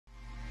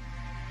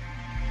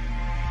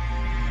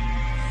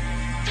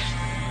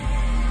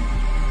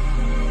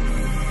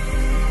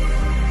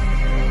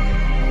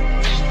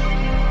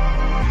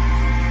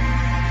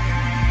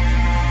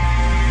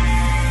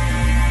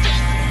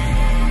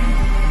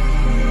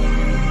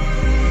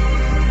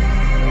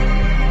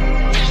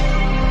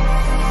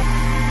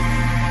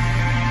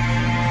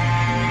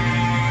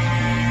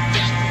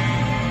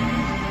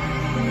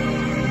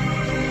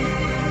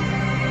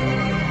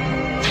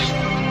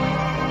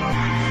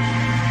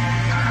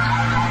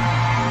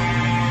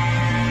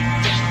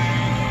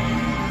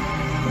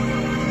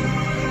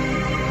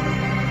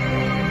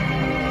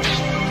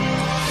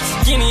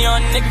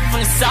nigga from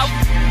the south.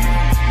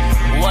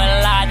 What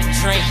a lie to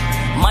dream.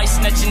 Might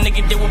snatch a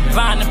nigga that was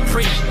buying the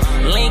pre.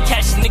 Lean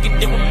cash nigga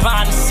that was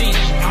buying the seat.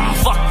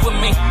 Fuck with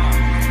me.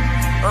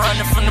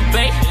 Running from the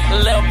bay.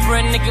 Little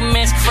bread nigga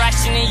man's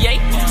crashing in yay.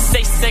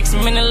 Say 6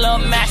 minute little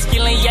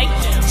masculine yay.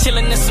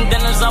 Chillin' in some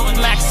dinners, I was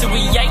maxing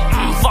with yay.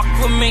 Fuck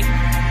with me.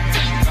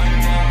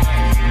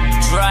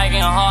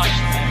 Dragon heart.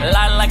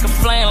 Light like a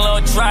flame,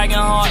 little dragon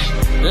heart.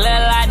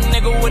 Little light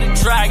nigga with a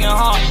dragon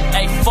heart.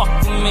 Hey, fuck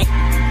with me.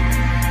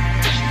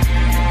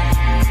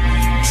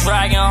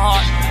 Dragon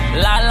heart.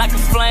 Light like a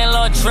flame,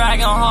 little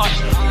dragon heart.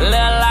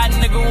 Little light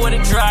nigga with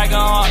a dragon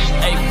heart.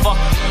 Hey, fuck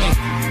with me.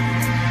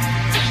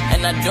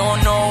 And I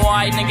don't know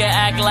why nigga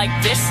act like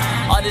this.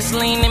 All this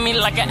lean in me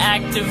like an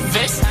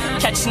activist.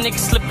 Catch a nigga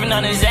slipping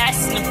on his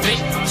ass in a bit.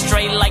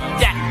 Straight like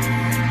that.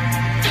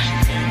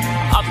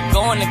 I be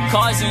going to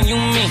cars and you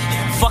mean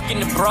fucking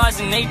the bras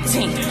in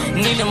 18.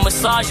 Need a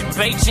massage in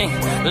Beijing.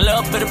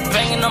 Little bit of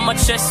banging on my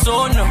chest,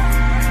 so no.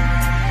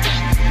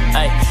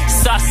 Ay,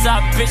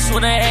 Southside bitch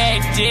with her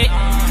head did.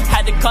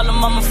 Had to call her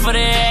mama for the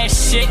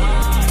ass shit.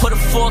 Put a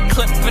full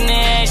clip in the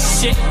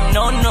ass shit.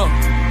 No.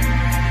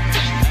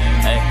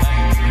 Ay,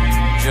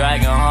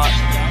 dragon heart.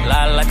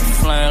 Lie like a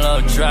flame,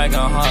 little dragon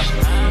heart.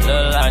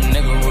 Little like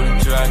nigga with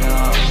a dragon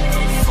heart.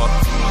 Fuck.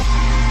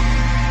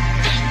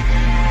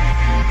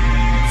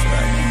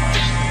 Dragon heart.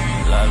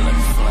 Lie like